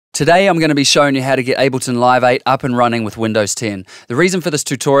Today I'm going to be showing you how to get Ableton Live 8 up and running with Windows 10. The reason for this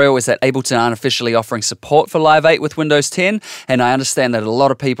tutorial is that Ableton aren't officially offering support for Live 8 with Windows 10, and I understand that a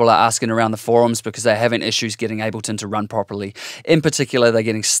lot of people are asking around the forums because they're having issues getting Ableton to run properly. In particular, they're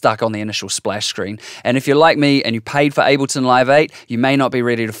getting stuck on the initial splash screen. And if you're like me and you paid for Ableton Live 8, you may not be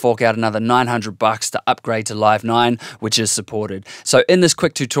ready to fork out another $900 to upgrade to Live 9, which is supported. So in this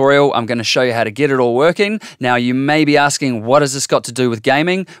quick tutorial, I'm going to show you how to get it all working. Now, you may be asking, what has this got to do with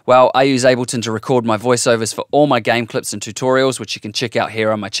gaming? Well, I use Ableton to record my voiceovers for all my game clips and tutorials, which you can check out here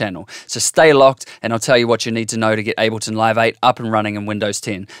on my channel. So stay locked and I'll tell you what you need to know to get Ableton Live 8 up and running in Windows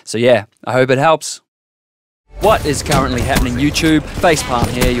 10. So yeah, I hope it helps. What is currently happening YouTube? Facepalm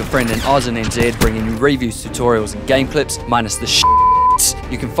here, your friend in Oz and NZ, bringing you reviews, tutorials and game clips, minus the shit.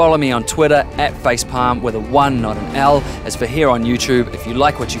 You can follow me on Twitter at Facepalm with a 1, not an L. As for here on YouTube, if you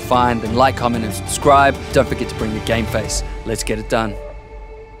like what you find, then like, comment and subscribe. Don't forget to bring your game face. Let's get it done.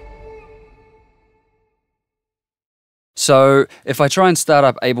 So if I try and start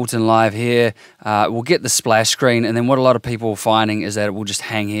up Ableton Live here, we'll get the splash screen, and then what a lot of people are finding is that it will just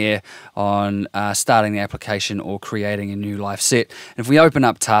hang here on starting the application or creating a new live set. And if we open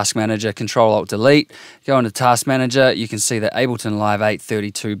up Task Manager, Control-Alt-Delete, go into Task Manager, you can see that Ableton Live 8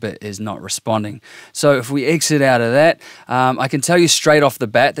 32-bit is not responding. So if we exit out of that, I can tell you straight off the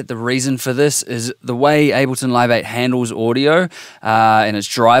bat that the reason for this is the way Ableton Live 8 handles audio and its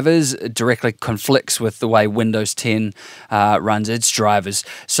drivers directly conflicts with the way Windows 10 runs its drivers.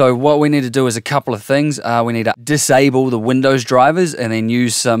 So what we need to do is a couple of things. We need to disable the Windows drivers and then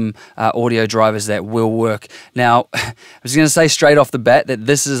use some audio drivers that will work. Now, I was going to say straight off the bat that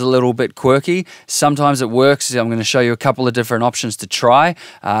this is a little bit quirky. Sometimes it works. I'm going to show you a couple of different options to try,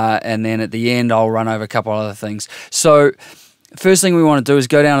 and then at the end I'll run over a couple other things. So first thing we want to do is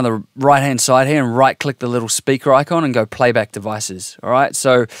go down to the right-hand side here and right-click the little speaker icon and go Playback Devices. All right,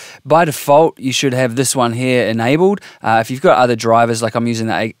 so by default, you should have this one here enabled. If you've got other drivers, like I'm using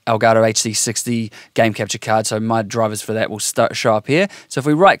the Elgato HD60 game capture card, so my drivers for that will show up here. So if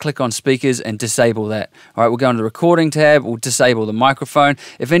we right-click on speakers and disable that, all right, we'll go into the recording tab, we'll disable the microphone.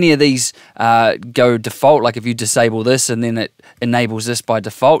 If any of these go default, like if you disable this and then it enables this by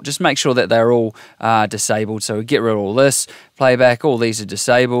default, just make sure that they're all disabled. So we get rid of all this. Playback, all these are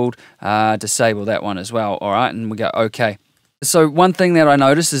disabled, disable that one as well, all right, and we go OK. So one thing that I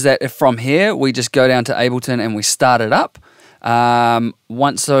noticed is that if from here we just go down to Ableton and we start it up,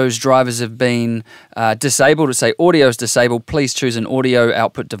 once those drivers have been disabled, to say audio is disabled, please choose an audio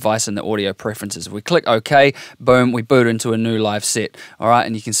output device in the audio preferences. If we click OK, boom, we boot into a new live set. All right,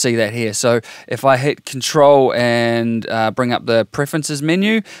 and you can see that here. So if I hit Control and bring up the preferences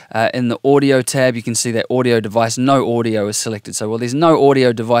menu, in the audio tab, you can see that audio device, no audio is selected. So while there's no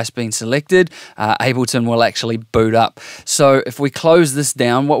audio device being selected, Ableton will actually boot up. So if we close this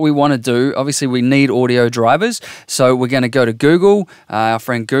down, what we want to do, obviously we need audio drivers. So we're going to go to Google, our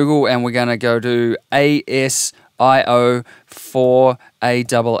friend Google, and we're going to go to ASIO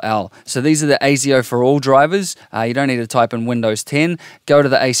 4ALL. So these are the ASIO for All drivers. You don't need to type in Windows 10. Go to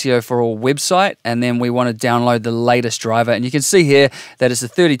the ASIO for All website, and then we want to download the latest driver. And you can see here that it's a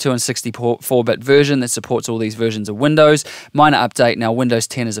 32 and 64-bit version that supports all these versions of Windows. Minor update, now Windows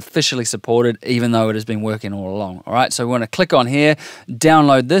 10 is officially supported, even though it has been working all along. All right, so we want to click on here,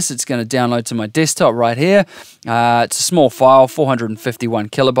 download this. It's going to download to my desktop right here. It's a small file, 451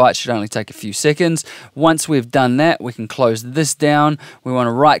 kilobytes, should only take a few seconds. Once we've done that, we can close this down. We want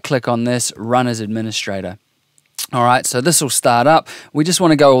to right click on this, run as administrator. All right, so this will start up. We just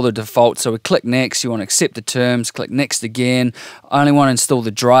want to go all the defaults. So we click next. You want to accept the terms, click next again. I only want to install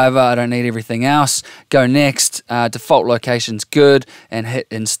the driver. I don't need everything else. Go next. Default location's good, and hit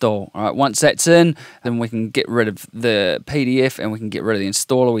install. All right, once that's in, then we can get rid of the PDF and we can get rid of the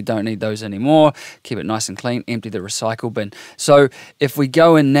installer. We don't need those anymore. Keep it nice and clean. Empty the recycle bin. So if we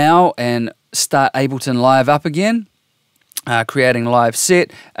go in now and start Ableton Live up again, creating live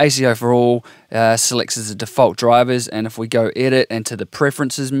set, ASIO for All selects as the default drivers, and if we go edit and to the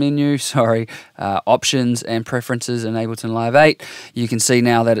preferences menu, options and preferences in Ableton Live 8, you can see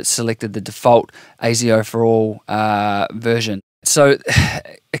now that it's selected the default ASIO for All version. So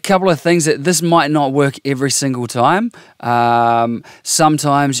a couple of things that this might not work every single time.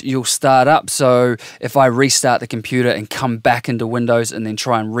 Sometimes you'll start up. So if I restart the computer and come back into Windows and then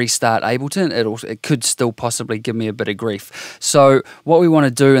try and restart Ableton, it could still possibly give me a bit of grief. So what we want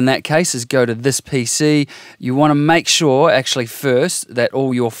to do in that case is go to this PC. You want to make sure actually first that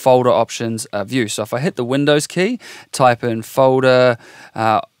all your folder options are viewed. So if I hit the Windows key, type in folder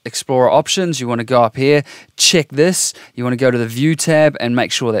Explorer options, you want to go up here, check this, you want to go to the View tab and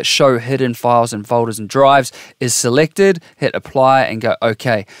make sure that Show Hidden Files and Folders and Drives is selected, hit Apply and go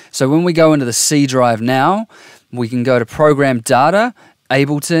OK. So when we go into the C drive now, we can go to Program Data,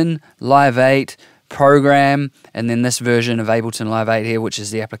 Ableton, Live 8, Program, and then this version of Ableton Live 8 here, which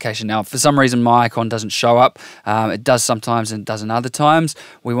is the application. Now, for some reason, my icon doesn't show up. It does sometimes and it doesn't other times.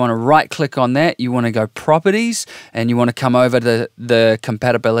 We want to right-click on that. You want to go Properties, and you want to come over to the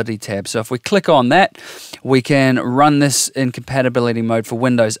Compatibility tab. So if we click on that, we can run this in compatibility mode for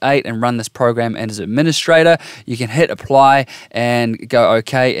Windows 8 and run this program as administrator. You can hit Apply and go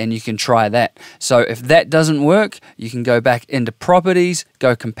OK, and you can try that. So if that doesn't work, you can go back into Properties,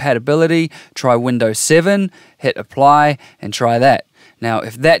 go Compatibility, try Windows 7, hit Apply and try that. Now,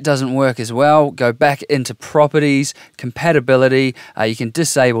 if that doesn't work as well, go back into Properties, Compatibility. You can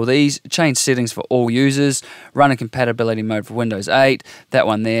disable these, change settings for all users, run in compatibility mode for Windows 8, that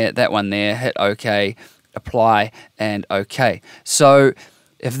one there, hit OK, Apply and OK. So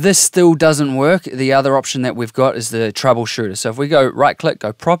if this still doesn't work, the other option that we've got is the troubleshooter. So if we go right click,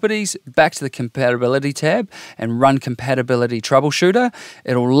 go Properties, back to the Compatibility tab and run Compatibility Troubleshooter,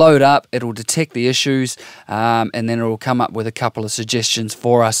 it'll load up, it'll detect the issues, and then it'll come up with a couple of suggestions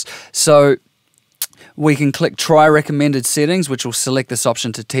for us. So we can click Try Recommended Settings, which will select this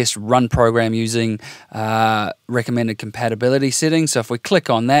option to test run program using recommended compatibility settings. So if we click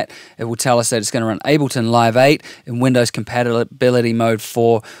on that, it will tell us that it's going to run Ableton Live 8 in Windows compatibility mode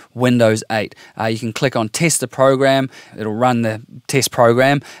for Windows 8. You can click on Test the Program, it'll run the test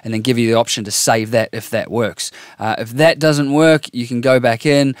program and then give you the option to save that if that works. If that doesn't work, you can go back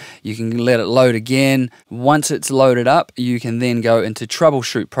in, you can let it load again. Once it's loaded up, you can then go into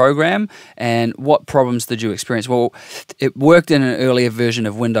Troubleshoot Program. And what problems did you experience? Well, it worked in an earlier version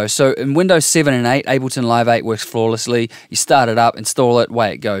of Windows. So in Windows 7 and 8, Ableton Live 8 works flawlessly. You start it up, install it,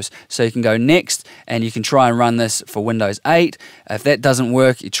 away it goes. So you can go Next, and you can try and run this for Windows 8. If that doesn't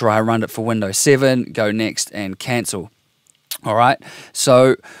work, you try and run it for Windows 7, go Next and cancel. All right,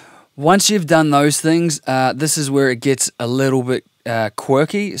 so once you've done those things, this is where it gets a little bit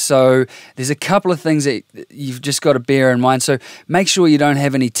quirky. So there's a couple of things that you've just got to bear in mind. So make sure you don't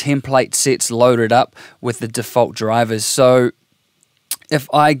have any template sets loaded up with the default drivers. So if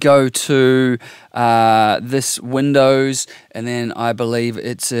I go to this Windows, and then I believe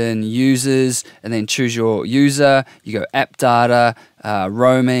it's in Users, and then choose your user, you go App Data,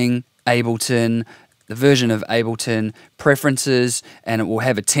 Roaming, Ableton, the version of Ableton, Preferences, and it will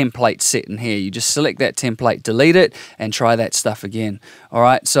have a template set in here. You just select that template, delete it, and try that stuff again. All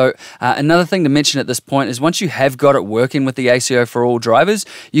right, so another thing to mention at this point is once you have got it working with the ACO for all drivers,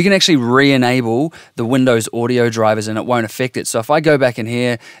 you can actually re-enable the Windows audio drivers and it won't affect it. So if I go back in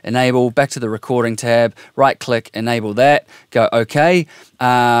here, enable, back to the recording tab, right click, enable that, go OK.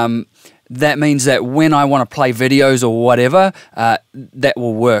 That means that when I want to play videos or whatever, that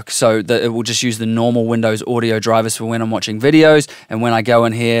will work. So that it will just use the normal Windows audio drivers for when I'm watching videos. And when I go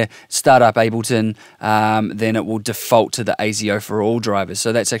in here, start up Ableton, then it will default to the ASIO for all drivers.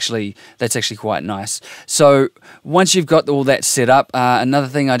 So that's actually quite nice. So once you've got all that set up, another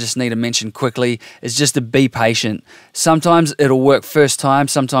thing I just need to mention quickly is just to be patient. Sometimes it'll work first time,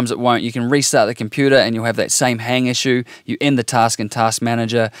 sometimes it won't. You can restart the computer and you'll have that same hang issue. You end the task in Task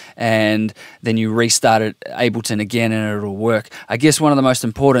Manager and then you restart it, Ableton again, and it'll work. I guess one of the most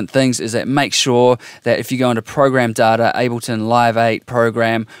important things is that make sure that if you go into Program Data, Ableton Live 8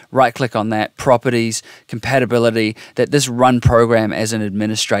 Program, right click on that, Properties, Compatibility, that this Run Program as an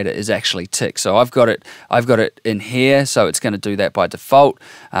administrator is actually ticked. So I've got it in here, so it's going to do that by default,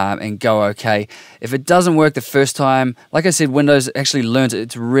 and go OK. If it doesn't work the first time, like I said, Windows actually learns it.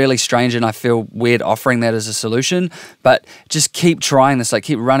 It's really strange, and I feel weird offering that as a solution, but just keep trying this. Like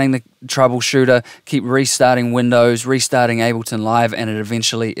keep running the troubleshooter, keep restarting Windows, restarting Ableton Live, and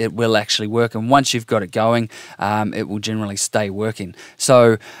it will actually work. And once you've got it going, it will generally stay working.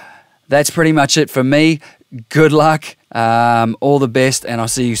 So that's pretty much it for me. Good luck, all the best, and I'll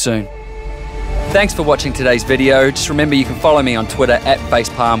see you soon. Thanks for watching today's video. Just remember you can follow me on Twitter at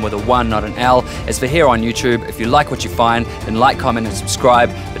facepalm with a 1, not an L. As for here on YouTube, if you like what you find, then like, comment, and subscribe.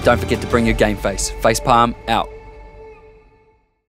 But don't forget to bring your game face. Facepalm out.